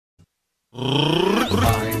On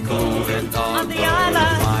the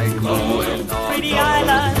island, pretty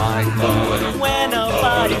island, where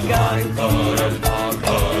nobody goes.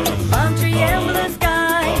 Palm tree in blue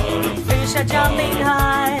sky, fish are jumping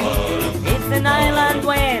high. It's an island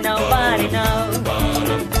where nobody knows.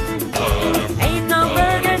 Ain't no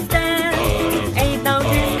burger stand, ain't no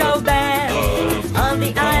disco band. On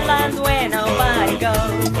the island where nobody goes.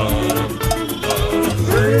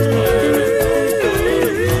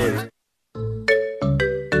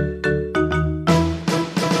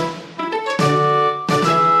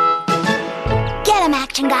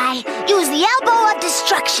 Action guy, use the elbow of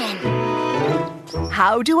destruction.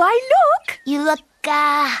 How do I look? You look,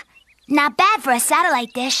 not bad for a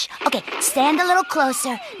satellite dish. Okay, stand a little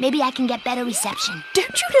closer. Maybe I can get better reception.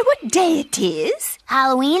 Don't you know what day it is?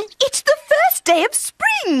 Halloween? It's the first day of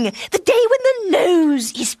spring. The day when the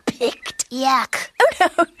nose is picked. Yuck.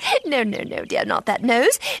 Oh, no, dear, not that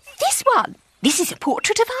nose. This one. This is a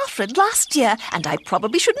portrait of Alfred last year, and I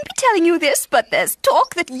probably shouldn't be telling you this, but there's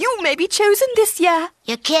talk that you may be chosen this year.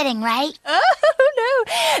 You're kidding, right? Oh, no.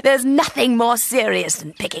 There's nothing more serious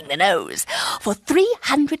than picking the nose. For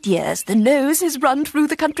 300 years, the nose has run through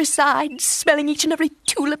the countryside, smelling each and every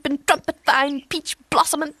tulip and trumpet vine, peach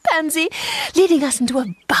blossom and pansy, leading us into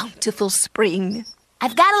a bountiful spring.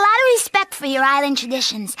 I've got a lot of respect for your island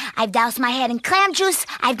traditions. I've doused my head in clam juice,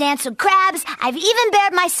 I've danced with crabs, I've even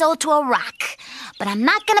bared my soul to a rock. But I'm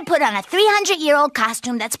not gonna put on a 300-year-old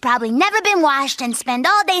costume that's probably never been washed and spend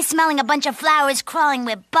all day smelling a bunch of flowers crawling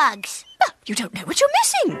with bugs. Oh, you don't know what you're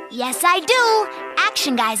missing. Yes, I do.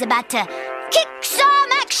 Action Guy's about to kick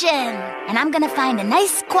some action. And I'm gonna find a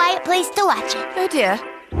nice, quiet place to watch it. Oh, dear.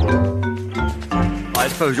 I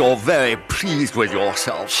suppose you're very pleased with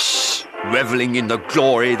yourself. Shh. Reveling in the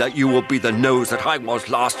glory that you will be the nose that I was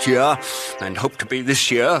last year, and hope to be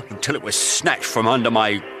this year, until it was snatched from under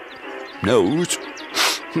my nose.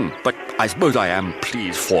 But I suppose I am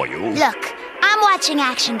pleased for you. Look, I'm watching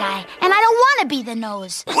Action Guy, and I don't want to be the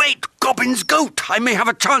nose. Great Gobbin's goat! I may have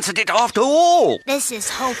a chance at it after all. This is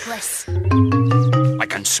hopeless. I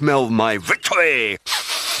can smell my victory.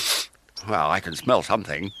 Well, I can smell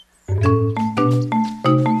something.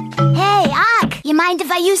 You mind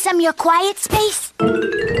if I use some of your quiet space?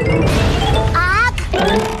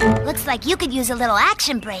 Looks like you could use a little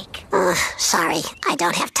action break. Sorry, I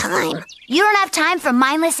don't have time. You don't have time for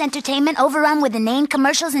mindless entertainment overrun with inane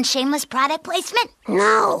commercials and shameless product placement?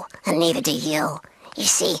 No, and neither do you. You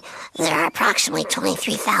see, there are approximately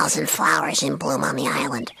 23,000 flowers in bloom on the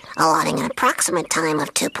island. Allotting an approximate time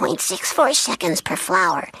of 2.64 seconds per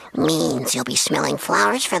flower means you'll be smelling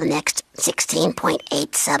flowers for the next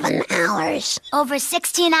 16.87 hours. Over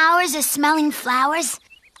 16 hours of smelling flowers?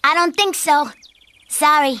 I don't think so.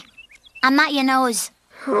 Sorry, I'm not your nose.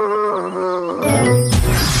 I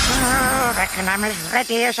reckon I'm as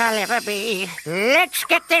ready as I'll ever be. Let's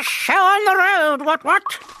get this show on the road, what?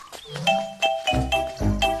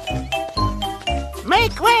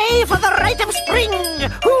 Make way for the rite of spring.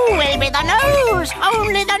 Who will be the nose?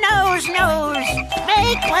 Only the nose knows.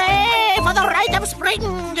 Make way for the rite of spring.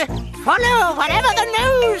 Follow wherever the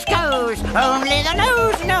nose goes. Only the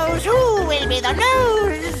nose knows who will be the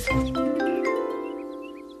nose.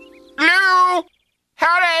 Lou!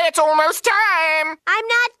 Hurry, it's almost time! I'm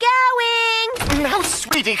not going! Now,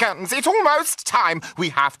 sweetiekins, it's almost time. We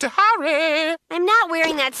have to hurry. I'm not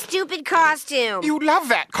wearing that stupid costume. You love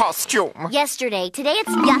that costume. Yesterday. Today it's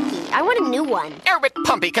yucky. I want a new one. Oh, but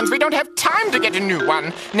Pumpkins, we don't have time to get a new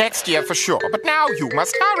one. Next year for sure, but now you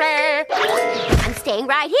must hurry. I'm staying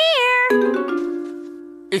right here.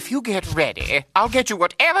 If you get ready, I'll get you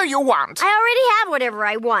whatever you want. I already have whatever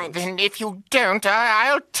I want. Then if you don't,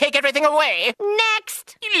 I'll take everything away.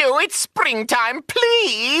 Next. Lou, it's springtime,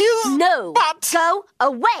 please. No. But... Go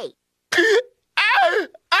away.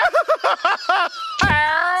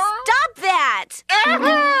 Stop that.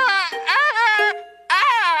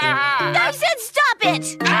 I said stop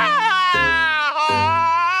it.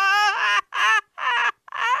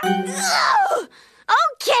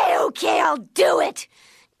 Okay, I'll do it.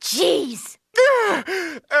 Jeez.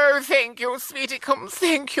 Oh, thank you, sweetiekums,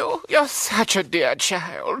 thank you. You're such a dear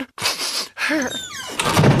child.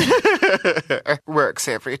 Works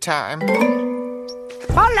every time.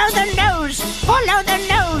 Follow the nose! Follow the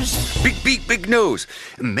nose! Big beak, big nose.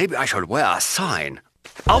 Maybe I should wear a sign.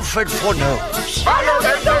 Alfred for nose. Follow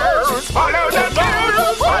the nose! Follow the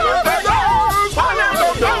nose! Follow the nose!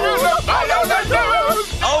 Follow the nose! Follow the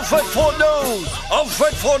nose! Alfred for nose!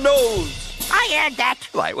 Alfred for nose! I heard that.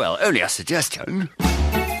 Right, well, only a suggestion.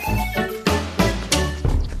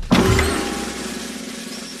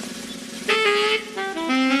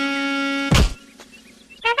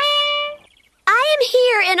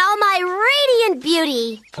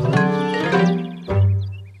 beauty.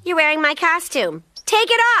 You're wearing my costume. Take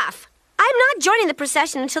it off. I'm not joining the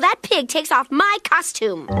procession until that pig takes off my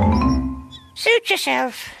costume. Suit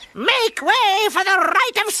yourself. Make way for the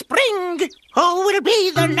rite of spring. Who will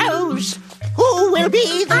be the nose? Who will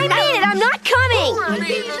be the I mean it, I'm not coming.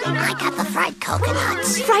 I got the fried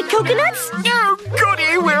coconuts. Fried coconuts? Oh,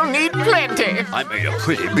 goody, we'll need plenty. I made a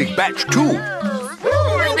pretty big batch, too.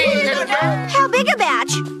 How big a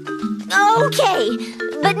batch? Okay,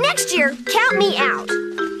 but next year, count me out.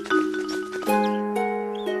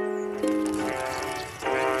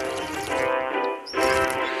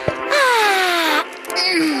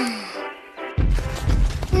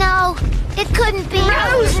 No, it couldn't be.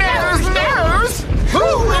 Nose! Who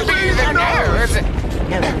will be the nose?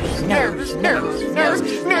 Nose!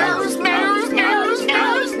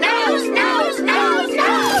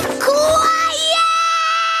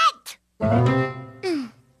 Quiet!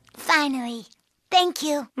 Finally. Thank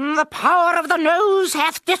you. The power of the nose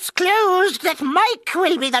hath disclosed that Mike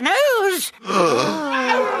will be the nose.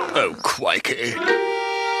 Oh, crikey.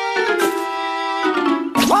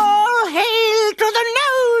 All hail to the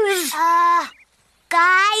nose!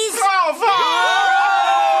 Guys?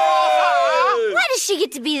 Why does she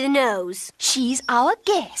get to be the nose? She's our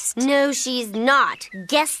guest. No, she's not.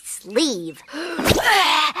 Guests leave.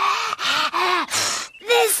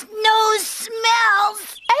 This nose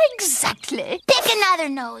smells. Exactly. Pick another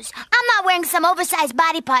nose. I'm not wearing some oversized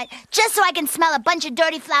body part just so I can smell a bunch of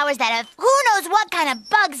dirty flowers that have who knows what kind of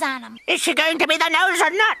bugs on them. Is she going to be the nose or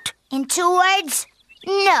not? In 2 words,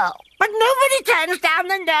 no. But nobody turns down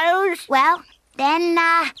the nose. Well, then,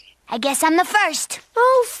 I guess I'm the first.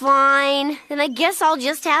 Oh, fine. Then I guess I'll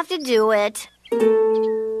just have to do it.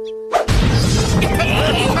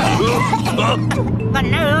 The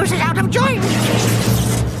nose is out of joint.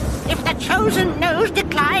 If the chosen nose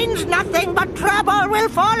declines, nothing but trouble will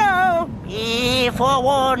follow. Be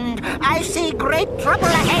forewarned, I see great trouble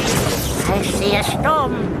ahead. I see a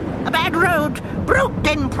storm, a bad road,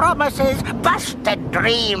 broken promises, busted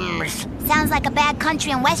dreams. Sounds like a bad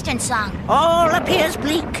country and western song. All appears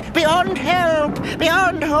bleak, beyond help,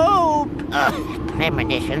 beyond hope.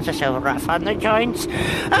 Premonitions are so rough on the joints.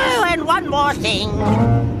 Oh, and one more thing.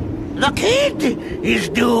 The kid is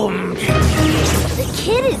doomed. The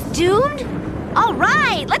kid is doomed? All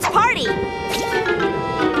right, let's party.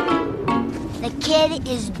 The kid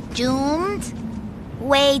is doomed?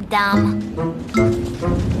 Way dumb.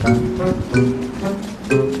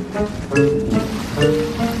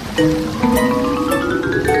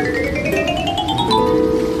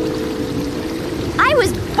 I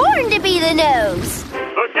was born to be the nose.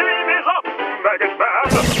 The game is up, Maggot Man.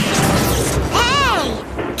 Hey!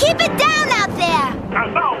 Keep it down out there!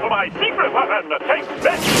 And now for my secret weapon, take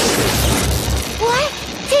this. What?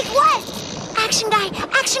 Take what? Action guy,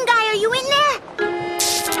 are you in there?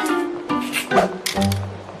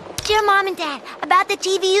 Dear Mom and Dad, about the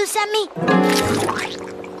TV you sent me?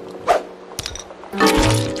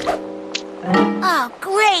 Oh,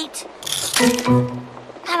 great!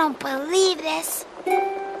 I don't believe this.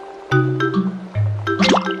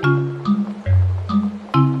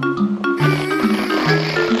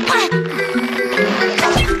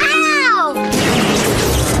 Ow!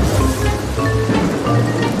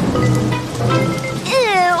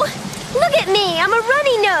 Ew! Look at me, I'm a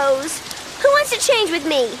runny nose. Who wants to change with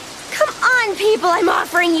me? Come on, people, I'm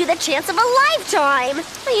offering you the chance of a lifetime.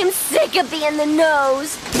 I am sick of being the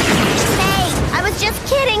nose. Hey, I was just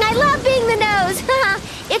kidding. I love being the nose.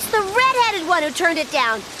 It's the red-headed one who turned it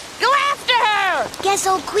down. Go after her! Guess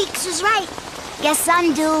old Queeks was right. Guess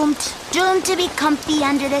I'm doomed. Doomed to be comfy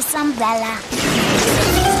under this umbrella.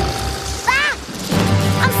 Ah!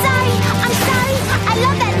 I'm sorry. I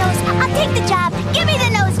love that nose. I'll take the job. Give me the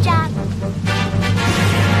nose job.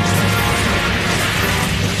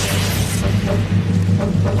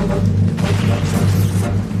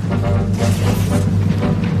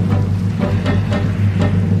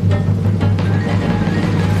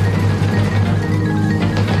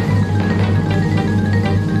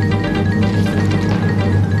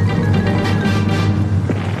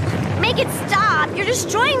 Make it stop. You're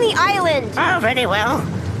destroying the island. Oh, very well.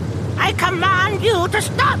 I command you to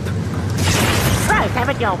stop. Right, have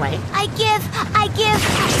it your way. I give.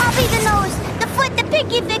 I'll be the nose, the foot, the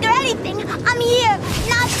pinky finger, anything. I'm here,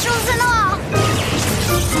 nostrils and all.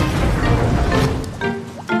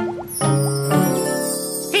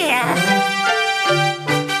 Here.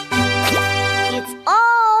 It's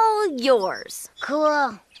all yours.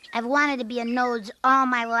 Cool. I've wanted to be a nose all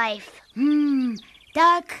my life.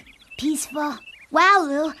 Dark, peaceful. Wow,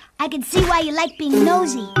 Lou, I can see why you like being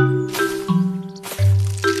nosy.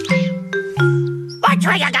 Watch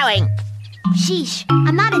where you're going. Sheesh,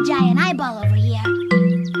 I'm not a giant eyeball over here.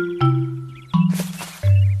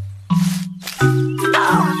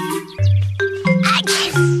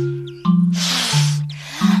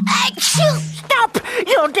 Stop!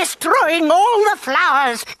 You're destroying all the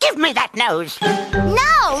flowers. Give me that nose.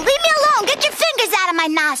 No, leave me alone. Get your fingers out of my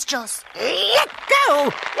nostrils. Let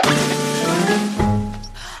go.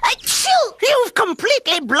 You've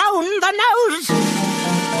completely blown the nose. Hey,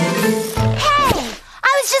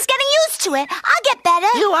 I was just getting used to it. I'll get better.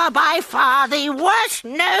 You are by far the worst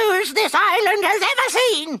nose this island has ever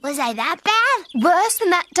seen. Was I that bad? Worse than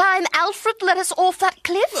that time Alfred let us off that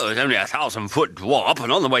cliff? Well, it was only 1,000-foot drop,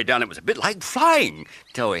 and on the way down it was a bit like flying,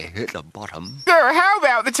 till we hit the bottom. How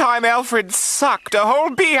about the time Alfred sucked a whole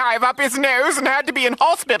beehive up his nose and had to be in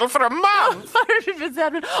hospital for a month?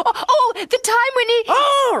 Oh, the time when he...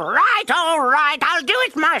 All right. I'll do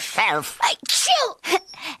it myself.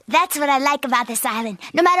 That's what I like about this island.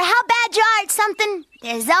 No matter how bad you are at something,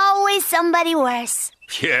 there's always somebody worse.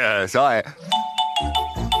 Yes,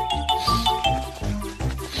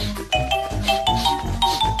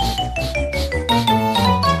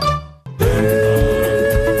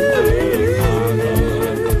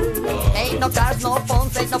 Ain't no cars, no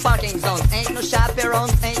phones, ain't no parking zones, ain't no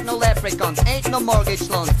chaperones, ain't no leprechauns, ain't no mortgage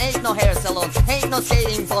loans, ain't no hair salons, ain't no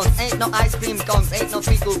skating phones, ain't no ice cream cones, ain't no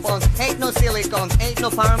pickle phones, ain't no silicones, ain't no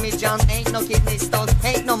parmesan, ain't no kidney stones,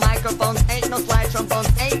 ain't no microphones, ain't no slide trombones,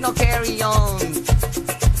 ain't no carry-ons.